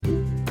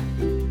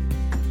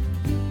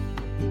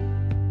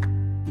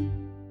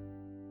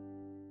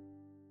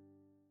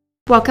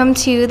Welcome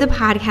to the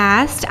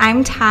podcast.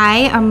 I'm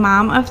Ty, a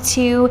mom of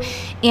two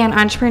and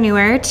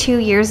entrepreneur. 2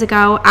 years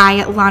ago,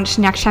 I launched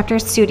Next Chapter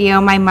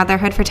Studio, my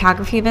motherhood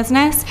photography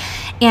business.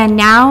 And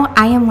now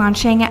I am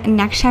launching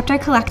Next Chapter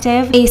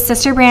Collective, a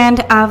sister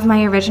brand of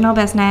my original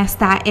business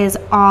that is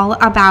all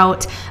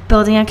about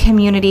building a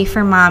community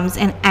for moms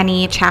in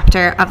any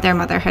chapter of their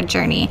motherhood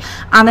journey.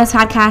 On this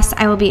podcast,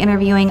 I will be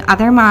interviewing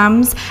other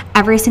moms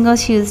every single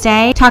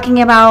Tuesday,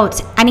 talking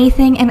about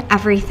anything and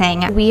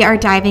everything. We are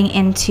diving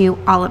into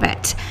all of it.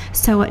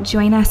 So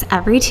join us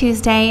every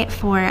Tuesday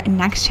for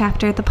Next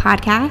Chapter, the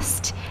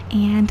podcast,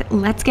 and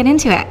let's get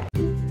into it.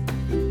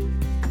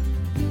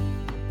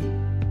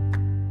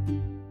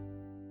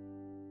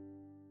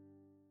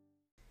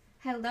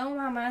 Hello,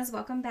 mamas.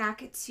 Welcome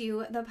back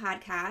to the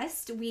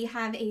podcast. We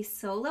have a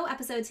solo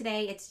episode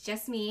today. It's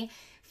just me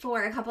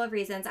for a couple of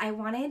reasons. I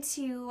wanted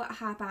to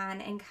hop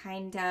on and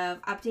kind of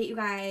update you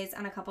guys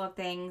on a couple of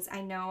things.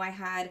 I know I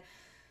had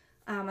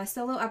a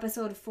solo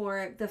episode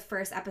for the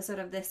first episode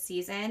of this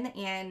season,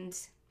 and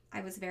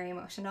I was very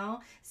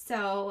emotional.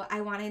 So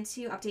I wanted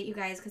to update you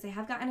guys because I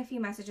have gotten a few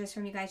messages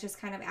from you guys just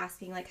kind of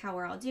asking like how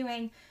we're all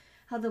doing,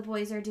 how the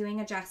boys are doing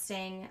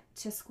adjusting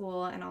to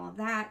school and all of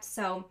that.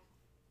 So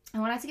I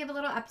wanted to give a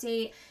little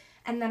update,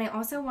 and then I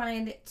also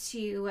wanted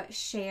to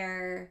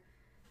share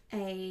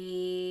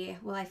I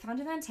found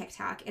it on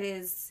TikTok. It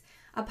is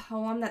a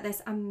poem that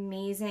this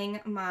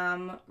amazing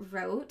mom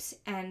wrote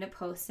and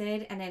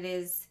posted, and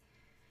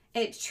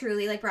it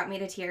truly brought me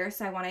to tears.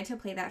 So I wanted to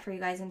play that for you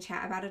guys and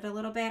chat about it a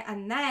little bit.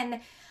 And then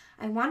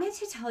I wanted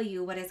to tell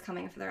you what is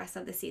coming for the rest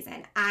of the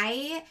season.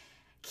 I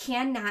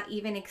cannot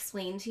even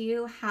explain to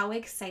you how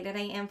excited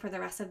I am for the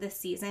rest of this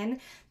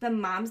season. The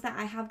moms that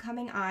I have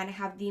coming on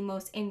have the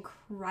most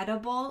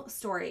incredible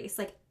stories,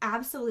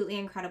 absolutely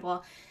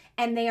incredible.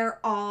 And they are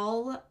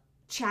all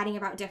chatting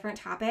about different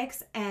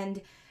topics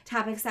and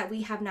topics that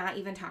we have not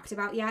even talked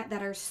about yet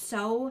that are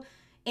so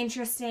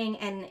interesting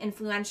and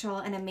influential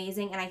and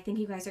amazing, and I think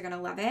you guys are going to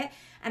love it.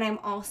 And I'm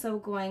also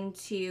going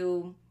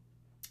to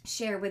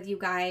share with you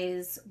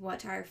guys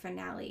what our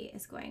finale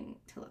is going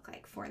to look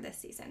like for this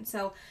season.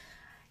 So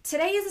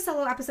today is a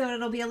solo episode.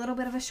 It'll be a little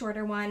bit of a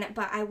shorter one,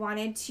 but I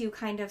wanted to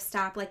kind of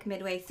stop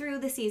midway through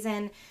the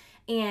season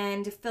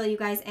and fill you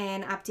guys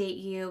in,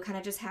 update you, kind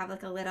of just have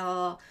a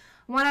little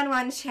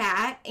one-on-one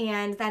chat,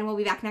 and then we'll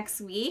be back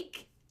next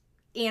week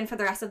and for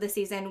the rest of the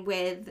season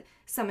with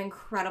some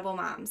incredible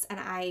moms. And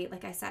I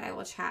said, I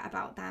will chat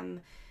about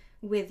them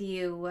with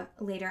you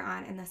later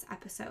on in this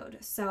episode.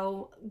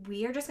 So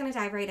we are just going to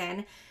dive right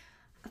in.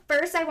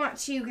 First, I want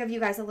to give you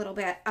guys a little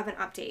bit of an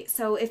update.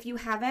 So if you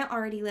haven't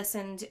already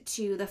listened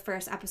to the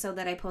first episode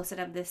that I posted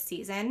of this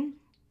season,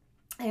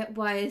 it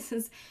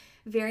was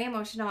very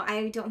emotional.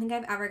 I don't think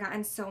I've ever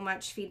gotten so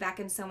much feedback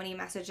and so many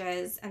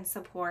messages and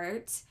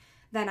support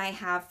than I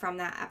have from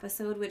that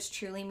episode, which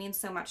truly means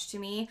so much to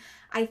me.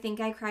 I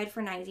think I cried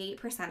for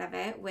 98% of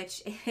it,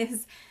 which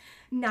is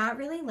not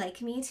really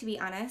like me, to be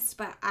honest,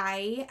 but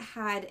I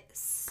had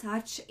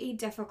such a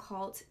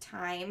difficult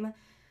time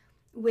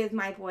with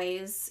my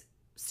boys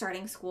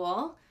starting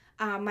school.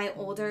 My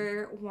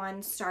older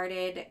one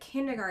started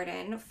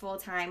kindergarten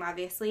full-time,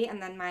 obviously,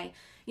 and then my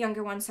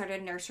younger one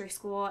started nursery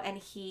school, and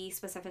he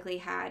specifically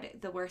had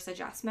the worst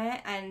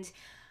adjustment. And,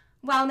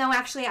 well, no,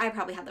 actually, I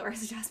probably had the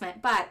worst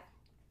adjustment, but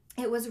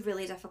it was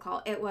really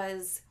difficult. It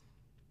was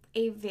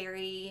a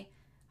very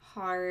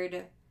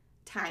hard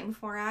time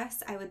for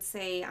us. I would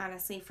say,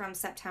 honestly, from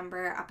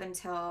September up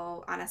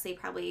until, honestly,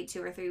 probably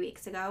 2 or 3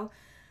 weeks ago.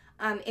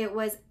 It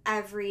was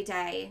every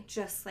day,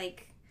 just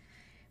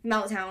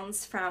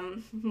meltdowns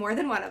from more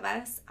than one of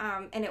us.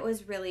 And it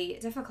was really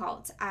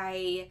difficult.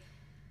 I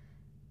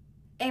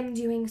am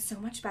doing so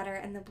much better,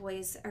 and the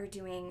boys are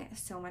doing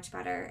so much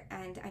better,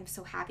 and I'm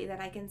so happy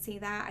that I can see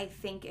that. I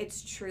think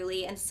it's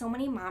truly, and so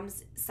many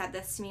moms said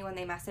this to me when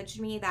they messaged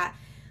me, that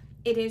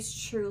it is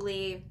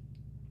truly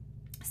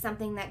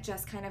something that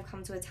just kind of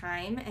comes with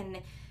time.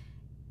 And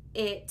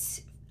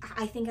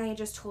I think I had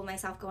just told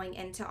myself going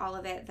into all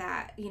of it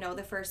that,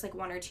 the first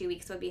 1 or 2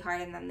 weeks would be hard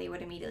and then they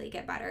would immediately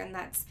get better, and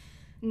that's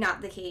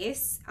not the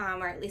case,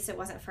 or at least it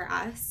wasn't for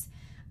us.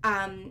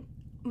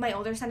 My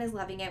older son is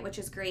loving it, which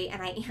is great, and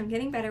I am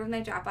getting better with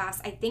my drop-offs.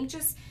 I think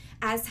just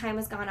as time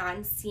has gone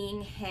on,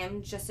 seeing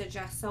him just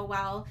adjust so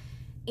well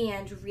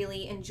and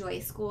really enjoy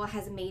school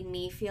has made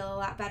me feel a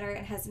lot better,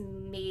 and has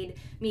made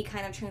me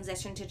kind of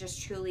transition to just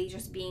truly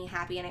just being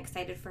happy and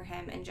excited for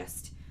him, and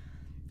just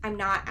I'm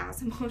not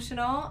as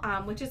emotional,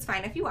 which is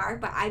fine if you are,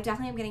 but I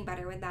definitely am getting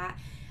better with that.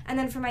 And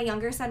then for my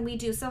younger son, we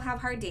do still have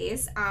hard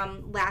days.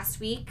 Last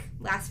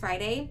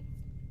Friday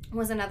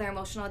was another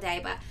emotional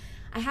day, but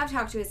I have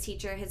talked to his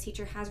teacher. His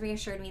teacher has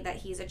reassured me that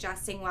he's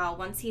adjusting well.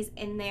 Once he's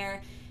in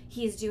there,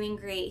 he's doing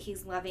great.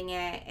 He's loving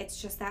it.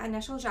 It's just that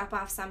initial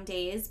drop-off some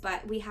days,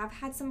 but we have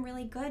had some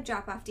really good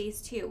drop-off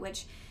days too,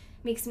 which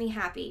makes me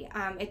happy.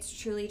 It's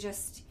truly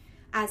just,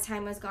 as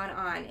time has gone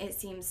on, it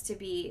seems to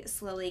be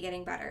slowly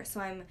getting better.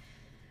 So I'm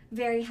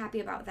very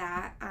happy about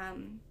that.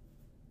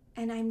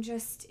 And I'm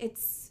just,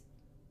 it's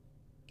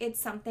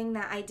something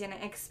that I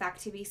didn't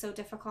expect to be so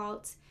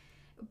difficult.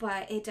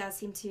 but it does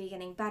seem to be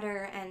getting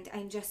better, and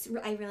I'm just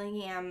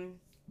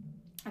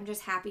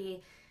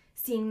happy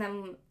seeing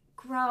them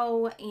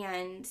grow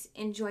and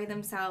enjoy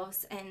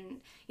themselves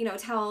and,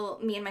 tell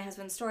me and my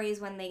husband stories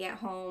when they get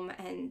home,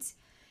 and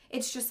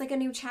it's just like a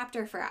new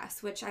chapter for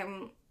us, which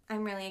I'm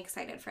really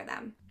excited for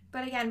them.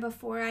 But again,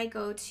 before I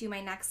go to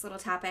my next little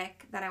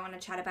topic that I want to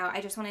chat about,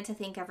 I just wanted to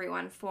thank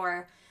everyone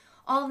for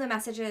all of the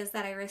messages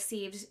that I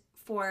received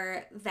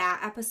for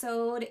that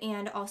episode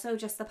and also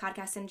just the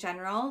podcast in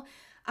general.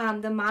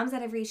 The moms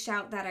that have reached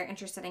out that are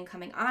interested in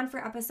coming on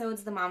for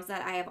episodes, the moms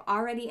that I have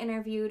already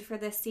interviewed for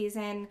this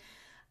season,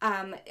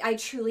 I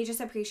truly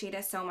just appreciate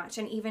it so much.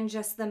 And even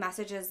just the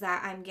messages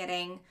that I'm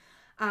getting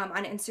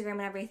on Instagram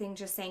and everything,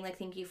 just saying like,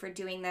 thank you for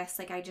doing this.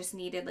 Like, I just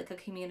needed like a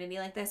community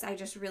like this. I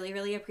just really,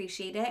 really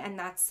appreciate it. And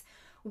that's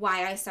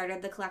why I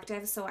started the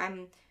collective. So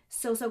I'm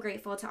so, so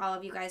grateful to all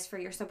of you guys for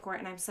your support.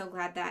 And I'm so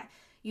glad that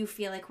you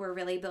feel like we're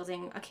really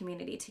building a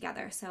community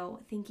together.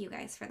 So thank you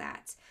guys for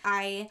that.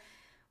 I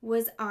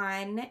was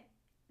on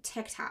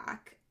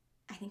TikTok,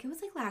 I think it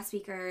was like last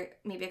week or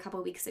maybe a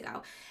couple weeks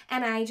ago.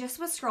 And I just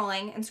was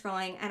scrolling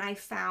and I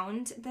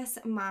found this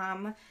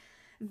mom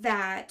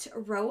that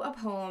wrote a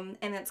poem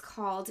and it's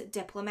called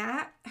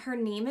Diplomat. Her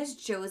name is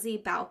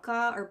Josie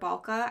Balka or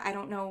Balka. I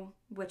don't know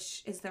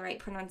which is the right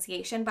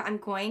pronunciation, but I'm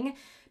going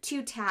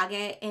to tag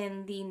it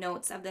in the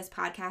notes of this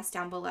podcast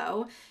down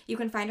below. You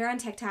can find her on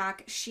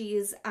TikTok.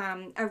 She's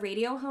a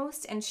radio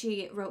host and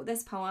she wrote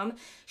this poem.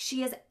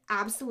 She is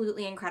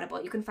absolutely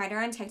incredible. You can find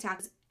her on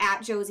TikTok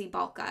at Josie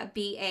Balka,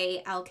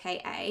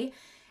 Balka.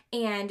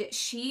 And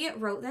she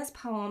wrote this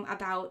poem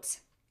about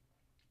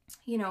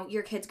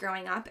your kids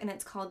growing up, and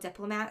it's called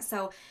Diplomat.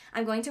 So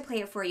I'm going to play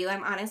it for you.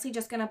 I'm honestly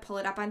just going to pull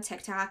it up on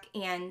TikTok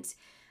and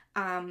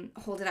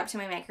hold it up to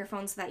my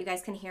microphone so that you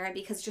guys can hear it,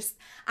 because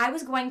I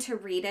was going to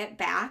read it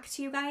back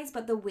to you guys,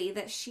 but the way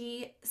that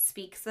she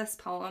speaks this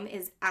poem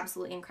is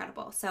absolutely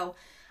incredible. So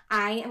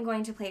I am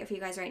going to play it for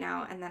you guys right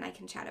now, and then I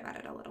can chat about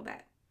it a little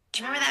bit.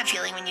 Do you remember that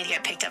feeling when you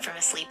get picked up from a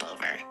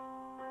sleepover?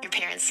 Your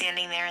parents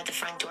standing there at the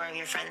front door of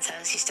your friend's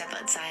house, you step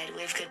outside,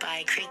 wave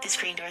goodbye, creak the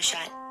screen door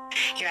shut,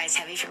 your eyes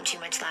heavy from too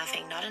much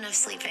laughing, not enough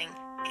sleeping,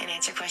 and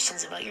answer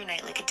questions about your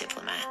night like a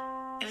diplomat.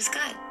 It was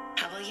good.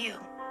 How about you?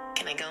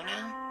 Can I go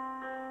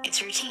now?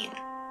 It's routine.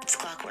 It's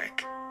clockwork.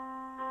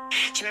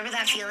 Do you remember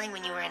that feeling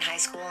when you were in high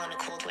school on a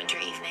cold winter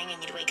evening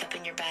and you'd wake up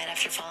in your bed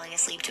after falling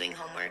asleep doing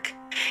homework?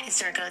 It's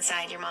dark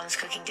outside, your mom's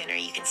cooking dinner,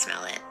 you can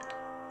smell it.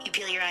 You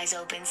peel your eyes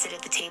open, sit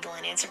at the table,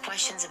 and answer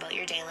questions about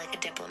your day like a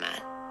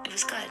diplomat. It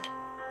was good.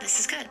 This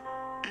is good.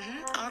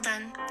 All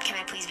done. Can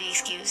I please be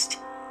excused?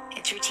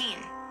 It's routine.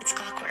 It's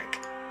clockwork.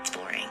 It's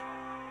boring.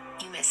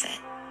 You miss it.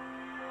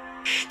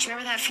 Do you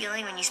remember that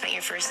feeling when you spent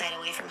your first night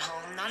away from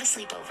home? Not a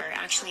sleepover,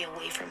 actually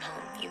away from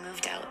home. You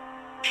moved out.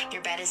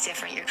 Your bed is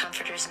different, your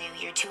comforter's new,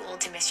 you're too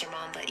old to miss your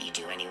mom, but you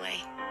do anyway.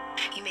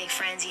 You make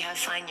friends, you have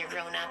fun, you're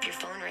grown up, your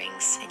phone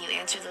rings, and you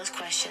answer those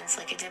questions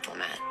like a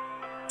diplomat.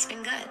 It's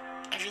been good.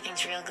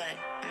 Everything's real good.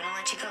 I'm gonna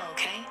let you go,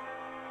 okay?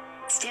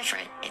 It's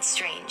different. It's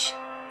strange.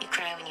 You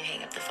cry when you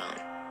hang up the phone.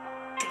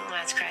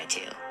 Diplomats cry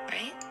too,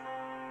 right?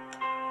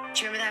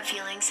 Do you remember that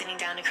feeling sitting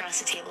down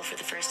across the table for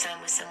the first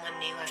time with someone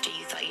new after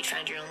you thought you'd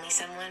found your only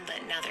someone,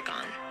 but now they're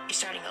gone? You're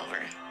starting over.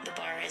 The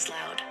bar is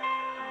loud.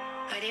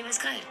 My day was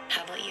good.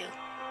 How about you?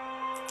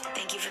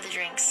 Thank you for the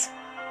drinks.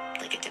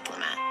 Like a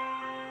diplomat.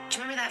 Do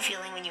you remember that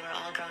feeling when you were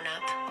all grown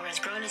up? Or as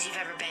grown as you've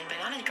ever been, but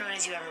not as grown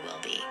as you ever will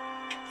be?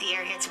 The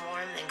air gets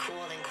warm, then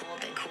cool, then cool,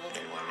 then cool,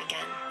 then warm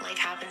again.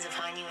 Life happens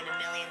upon you in a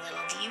million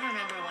little "do you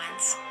remember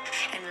once?"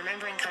 And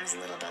remembering comes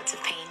in little bouts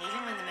of pain,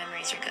 even when the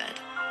memories are good.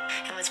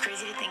 And what's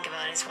crazy to think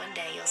about is one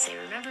day you'll say,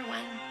 "Remember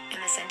when?" and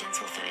the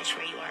sentence will finish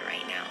where you are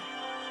right now.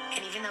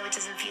 And even though it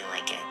doesn't feel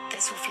like it,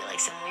 this will feel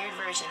like some weird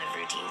version of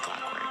routine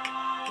clockwork.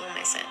 You'll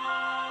miss it.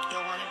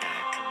 You'll want it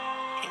back.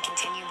 And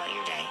continue about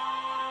your day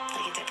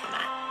like a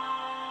diplomat.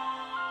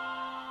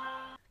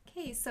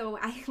 Okay, so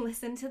I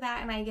listen to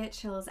that and I get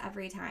chills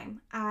every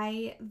time.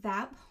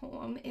 That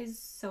poem is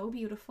so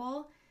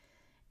beautiful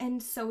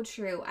and so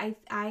true.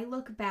 I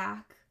look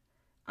back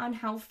on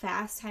how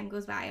fast time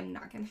goes by. I'm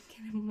not gonna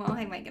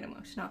I might get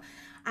emotional.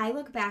 I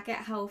look back at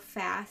how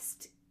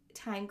fast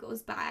time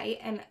goes by,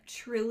 and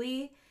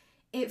truly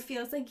it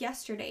feels like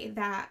yesterday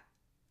that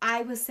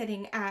I was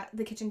sitting at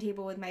the kitchen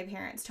table with my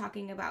parents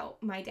talking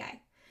about my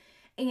day.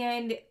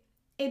 And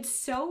it's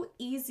so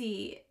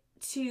easy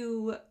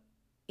to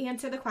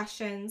answer the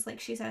questions, like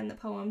she said in the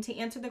poem, to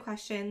answer the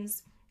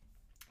questions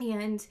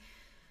and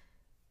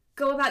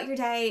go about your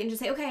day and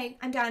just say, okay,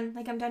 I'm done.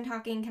 Like, I'm done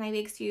talking. Can I be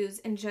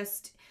excused? And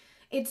just,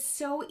 it's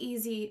so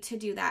easy to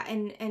do that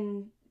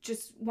and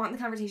just want the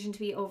conversation to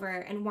be over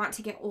and want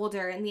to get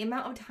older. And the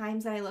amount of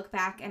times that I look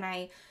back and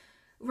I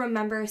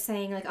remember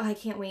saying like, oh, I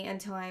can't wait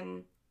until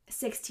I'm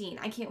 16.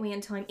 I can't wait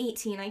until I'm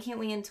 18. I can't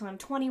wait until I'm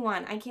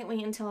 21. I can't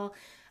wait until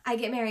I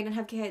get married and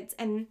have kids.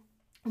 And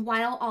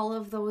while all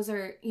of those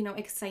are,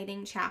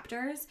 exciting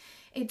chapters,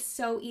 it's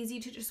so easy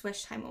to just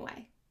wish time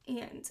away.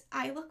 And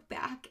I look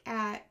back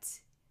at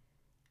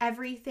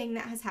everything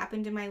that has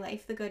happened in my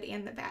life, the good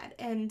and the bad.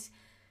 And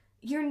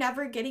you're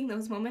never getting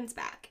those moments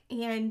back.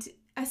 And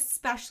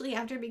especially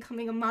after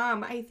becoming a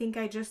mom, I think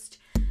I just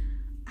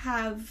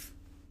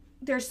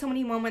there's so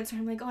many moments where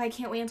I'm like, oh, I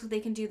can't wait until they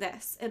can do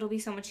this. It'll be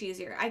so much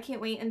easier. I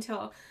can't wait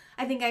until,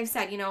 I think I've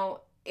said,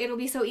 it'll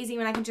be so easy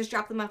when I can just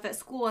drop them off at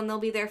school and they'll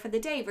be there for the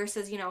day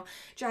versus,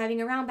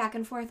 driving around back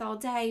and forth all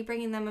day,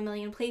 bringing them a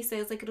million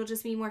places. Like, it'll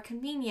just be more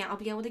convenient. I'll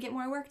be able to get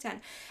more work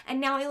done.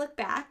 And now I look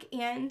back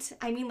and,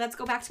 let's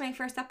go back to my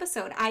first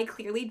episode. I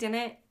clearly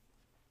didn't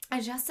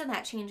adjust to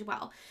that change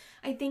well.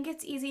 I think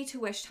it's easy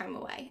to wish time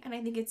away, and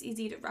I think it's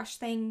easy to rush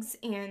things,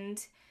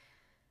 and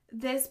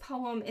this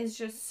poem is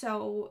just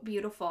so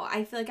beautiful.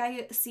 I feel like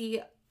I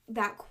see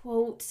that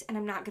quote, and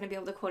I'm not going to be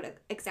able to quote it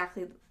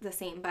exactly the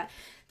same, but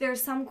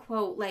there's some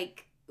quote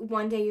like,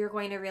 one day you're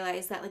going to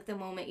realize that like the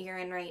moment you're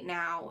in right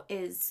now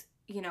is,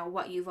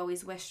 what you've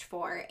always wished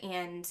for.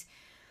 And,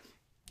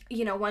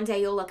 one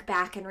day you'll look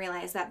back and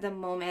realize that the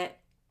moment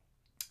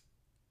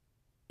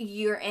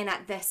you're in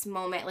at this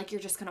moment, like, you're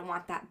just going to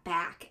want that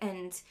back.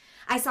 And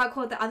I saw a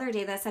quote the other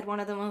day that said one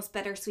of the most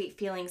bittersweet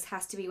feelings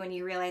has to be when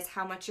you realize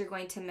how much you're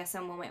going to miss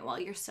a moment while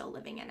you're still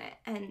living in it.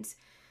 And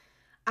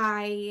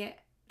I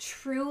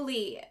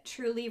truly,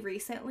 truly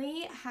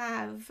recently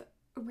have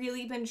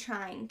really been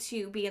trying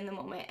to be in the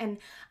moment. And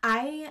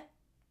I'm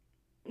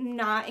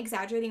not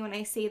exaggerating when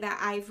I say that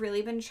I've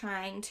really been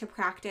trying to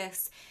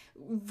practice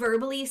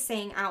verbally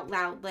saying out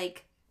loud,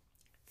 like,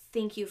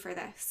 thank you for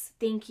this.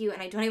 Thank you.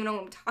 And I don't even know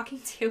who I'm talking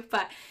to,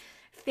 but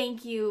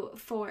thank you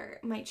for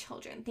my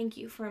children. Thank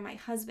you for my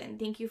husband.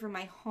 Thank you for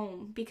my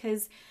home,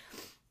 because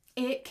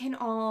it can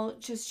all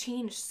just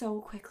change so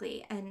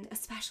quickly. And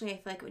especially I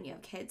feel like when you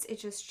have kids, it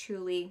just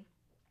truly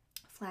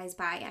flies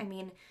by.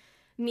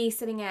 Me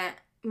sitting at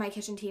my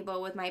kitchen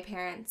table with my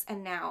parents,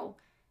 and now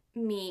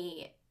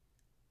me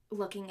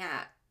looking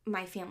at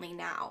my family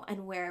now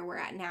and where we're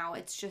at now,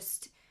 it's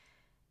just,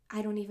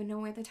 I don't even know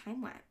where the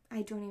time went.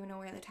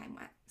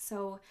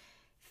 So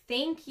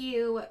thank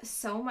you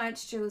so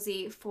much,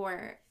 Josie,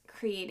 for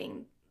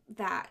creating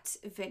that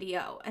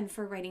video and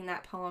for writing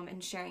that poem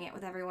and sharing it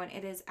with everyone.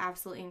 It is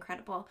absolutely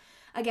incredible.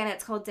 Again,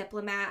 it's called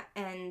Diplomat,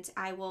 and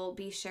I will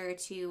be sure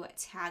to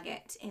tag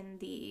it in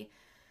the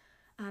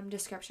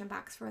description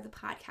box for the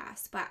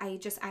podcast. But I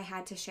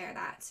had to share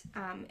that.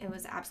 It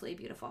was absolutely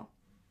beautiful.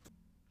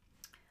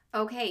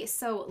 Okay,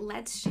 so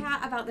let's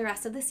chat about the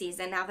rest of the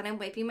season now that I'm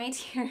wiping my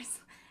tears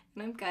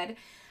and I'm good.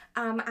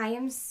 I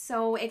am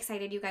so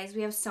excited, you guys.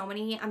 We have so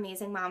many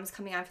amazing moms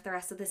coming on for the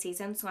rest of the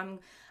season, so I'm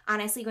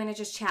honestly going to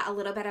just chat a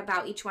little bit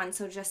about each one,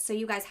 so just so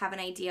you guys have an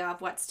idea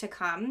of what's to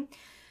come.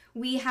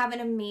 We have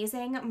an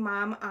amazing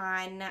mom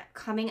on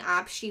coming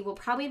up. She will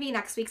probably be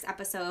next week's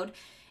episode,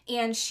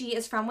 and she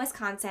is from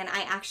Wisconsin.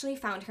 I actually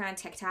found her on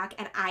TikTok,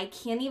 and I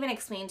can't even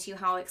explain to you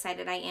how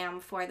excited I am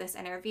for this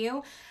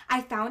interview.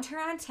 I found her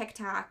on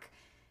TikTok.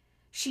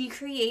 She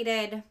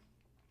created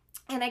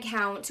an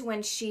account when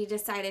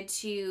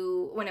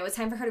it was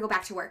time for her to go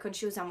back to work, when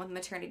she was done with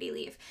maternity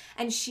leave.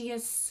 And she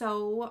is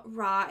so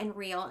raw and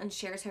real and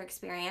shares her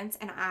experience,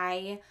 and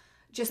I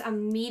just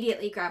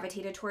immediately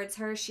gravitated towards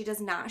her. She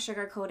does not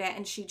sugarcoat it,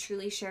 and she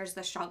truly shares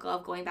the struggle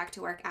of going back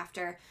to work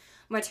after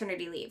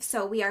maternity leave.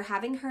 So we are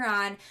having her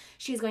on.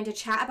 She's going to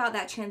chat about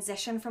that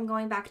transition from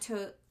going back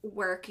to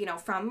work,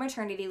 from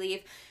maternity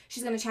leave.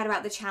 She's going to chat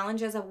about the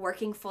challenges of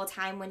working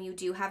full-time when you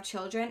do have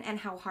children and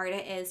how hard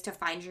it is to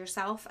find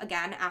yourself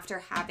again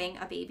after having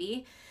a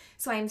baby.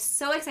 So I'm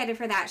so excited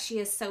for that. She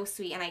is so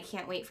sweet, and I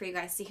can't wait for you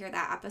guys to hear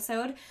that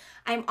episode.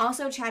 I'm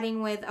also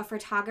chatting with a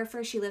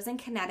photographer. She lives in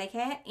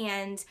Connecticut,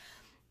 and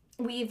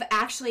we've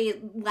actually,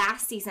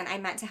 last season, I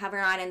meant to have her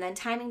on, and then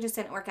timing just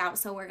didn't work out,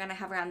 so we're going to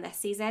have her on this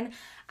season.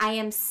 I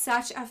am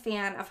such a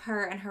fan of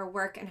her and her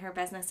work and her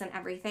business and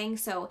everything,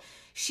 so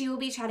she will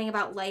be chatting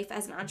about life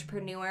as an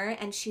entrepreneur,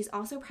 and she's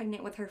also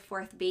pregnant with her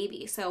 4th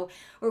baby, so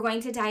we're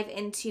going to dive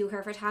into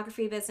her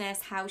photography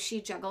business, how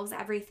she juggles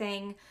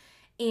everything,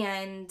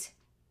 and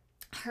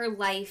her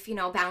life,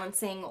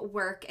 balancing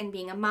work and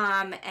being a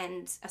mom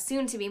and a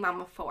soon-to-be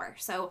mom of 4.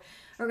 So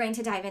we're going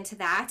to dive into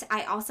that.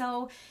 I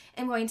also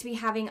am going to be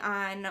having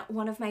on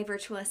one of my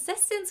virtual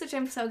assistants, which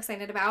I'm so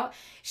excited about.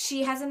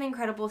 She has an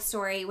incredible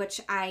story,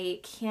 which I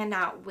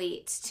cannot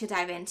wait to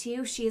dive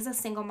into. She is a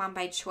single mom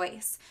by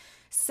choice.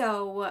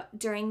 So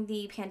during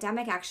the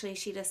pandemic, actually,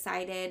 she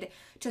decided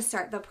to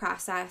start the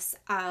process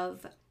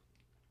of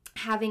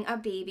having a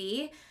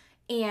baby,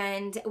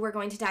 and we're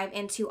going to dive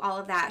into all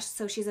of that.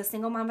 So she's a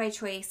single mom by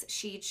choice.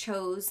 She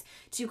chose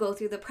to go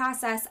through the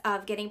process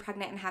of getting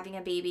pregnant and having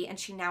a baby, and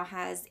she now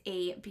has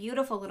a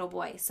beautiful little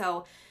boy.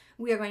 So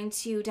we are going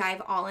to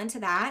dive all into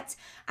that.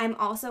 I'm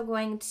also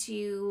going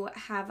to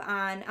have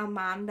on a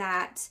mom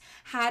that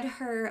had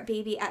her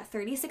baby at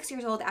 36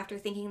 years old after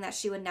thinking that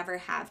she would never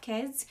have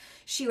kids.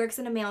 She works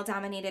in a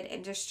male-dominated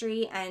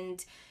industry,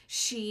 and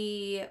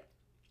she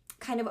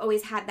kind of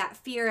always had that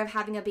fear of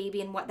having a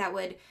baby and what that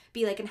would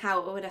be like and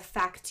how it would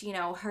affect,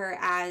 her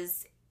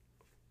as,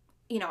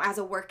 as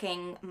a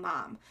working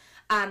mom.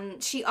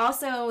 She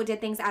also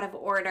did things out of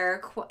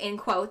order, in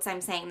quotes,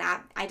 I'm saying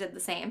that. I did the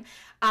same.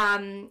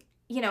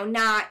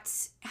 not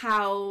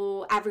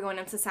how everyone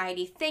in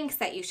society thinks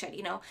that you should,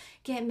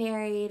 get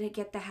married,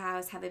 get the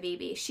house, have a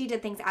baby. She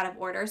did things out of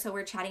order. So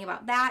we're chatting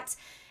about that,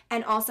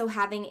 and also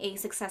having a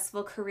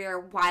successful career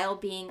while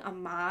being a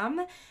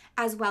mom,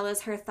 as well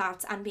as her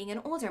thoughts on being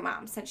an older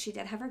mom, since she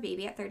did have her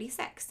baby at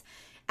 36.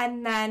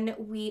 And then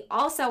we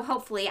also,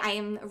 hopefully, I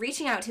am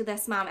reaching out to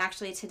this mom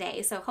actually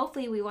today, so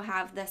hopefully we will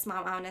have this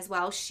mom on as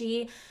well.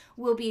 She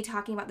will be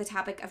talking about the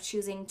topic of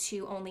choosing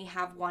to only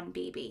have one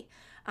baby.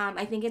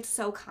 I think it's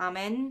so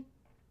common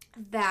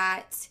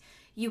that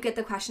you get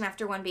the question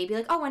after one baby,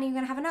 like, oh, when are you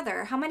going to have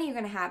another? How many are you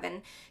going to have?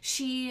 And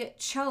she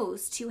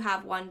chose to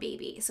have one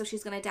baby, so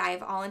she's going to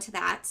dive all into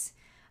that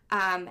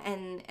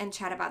and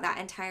chat about that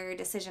entire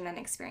decision and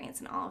experience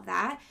and all of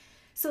that.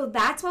 So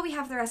that's what we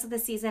have the rest of the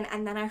season.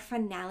 And then our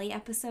finale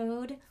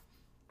episode.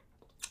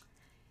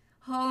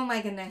 Oh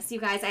my goodness, you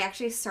guys, I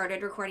actually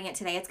started recording it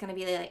today. It's going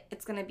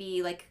to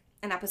be like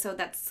an episode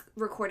that's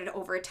recorded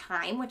over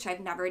time, which I've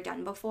never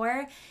done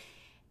before.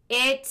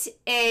 It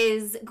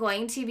is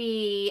going to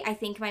be, I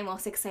think, my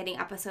most exciting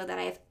episode that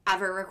I've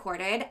ever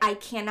recorded. I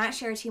cannot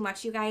share too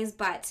much, you guys,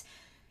 but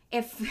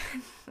if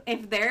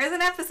there is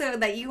an episode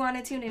that you want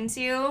to tune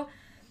into,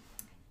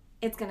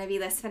 it's going to be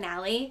this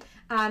finale.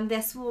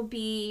 This will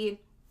be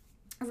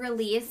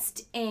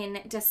released in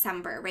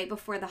December, right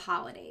before the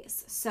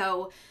holidays.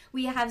 So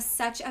we have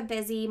such a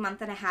busy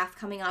month and a half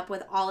coming up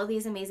with all of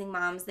these amazing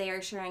moms. They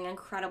are sharing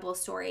incredible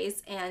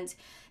stories, and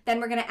then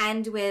we're going to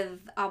end with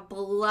a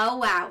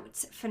blowout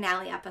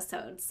finale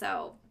episode.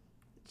 So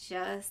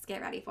just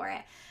get ready for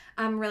it.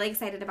 I'm really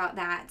excited about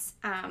that.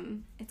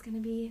 It's going to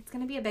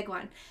be a big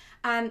one.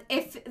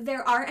 If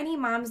there are any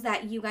moms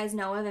that you guys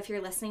know of, if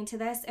you're listening to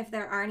this, if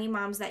there are any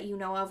moms that you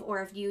know of,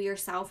 or if you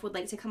yourself would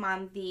like to come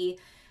on the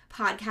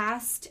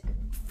podcast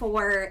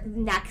for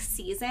next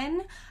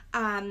season,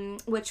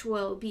 which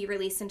will be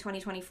released in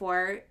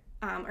 2024,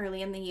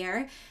 early in the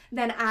year,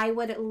 then I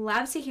would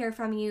love to hear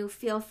from you.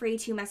 Feel free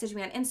to message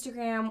me on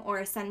Instagram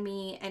or send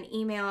me an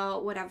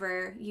email,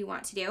 whatever you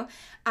want to do.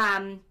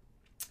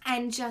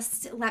 And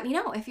just let me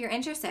know if you're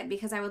interested,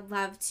 because I would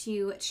love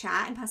to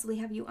chat and possibly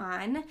have you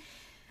on.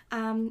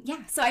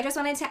 So I just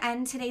wanted to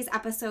end today's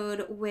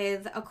episode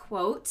with a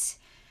quote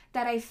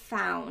that I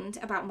found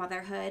about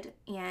motherhood,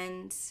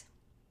 and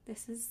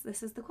this is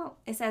the quote.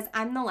 It says,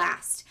 I'm the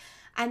last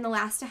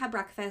to have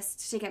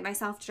breakfast, to get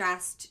myself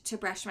dressed, to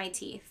brush my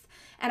teeth,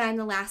 and I'm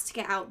the last to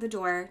get out the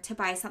door, to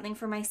buy something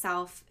for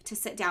myself, to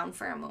sit down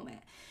for a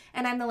moment,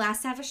 and I'm the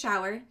last to have a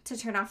shower, to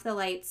turn off the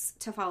lights,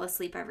 to fall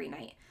asleep every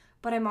night.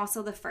 But I'm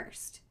also the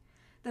first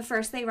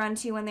they run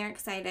to when they're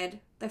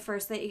excited, the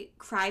first they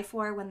cry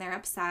for when they're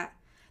upset,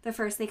 the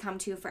first they come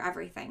to for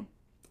everything.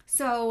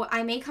 So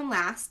I may come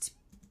last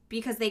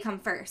because they come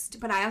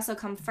first, but I also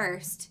come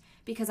first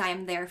because I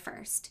am there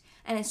first.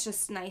 And it's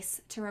just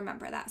nice to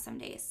remember that some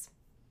days.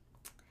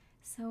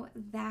 So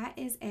that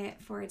is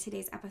it for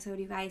today's episode,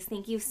 you guys.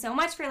 Thank you so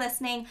much for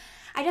listening.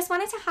 I just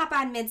wanted to hop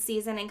on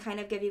mid-season and kind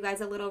of give you guys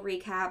a little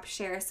recap,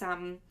 share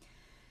some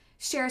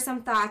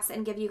thoughts,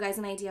 and give you guys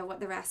an idea of what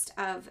the rest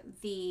of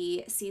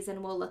the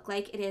season will look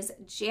like. It is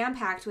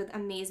jam-packed with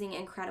amazing,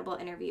 incredible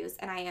interviews,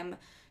 and I am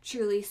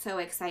truly so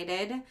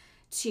excited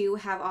to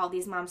have all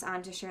these moms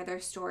on to share their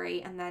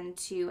story, and then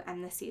to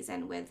end the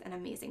season with an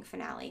amazing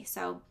finale.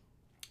 So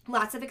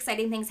lots of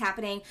exciting things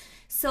happening.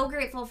 So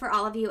grateful for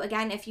all of you.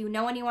 Again, if you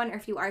know anyone, or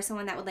if you are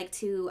someone that would like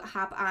to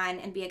hop on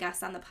and be a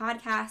guest on the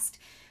podcast,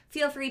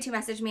 feel free to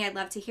message me. I'd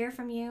love to hear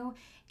from you.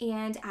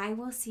 And I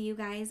will see you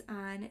guys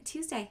on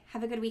Tuesday.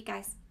 Have a good week,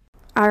 guys.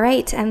 All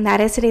right, and that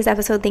is today's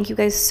episode. Thank you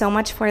guys so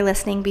much for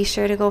listening. Be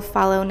sure to go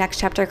follow Next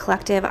Chapter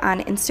Collective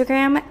on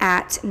Instagram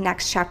at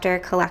Next Chapter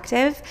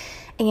Collective,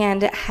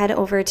 and head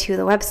over to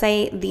the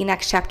website,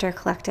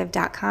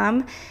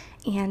 thenextchaptercollective.com,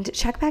 and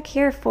check back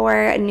here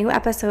for new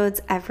episodes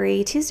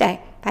every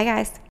Tuesday. Bye,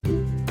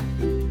 guys.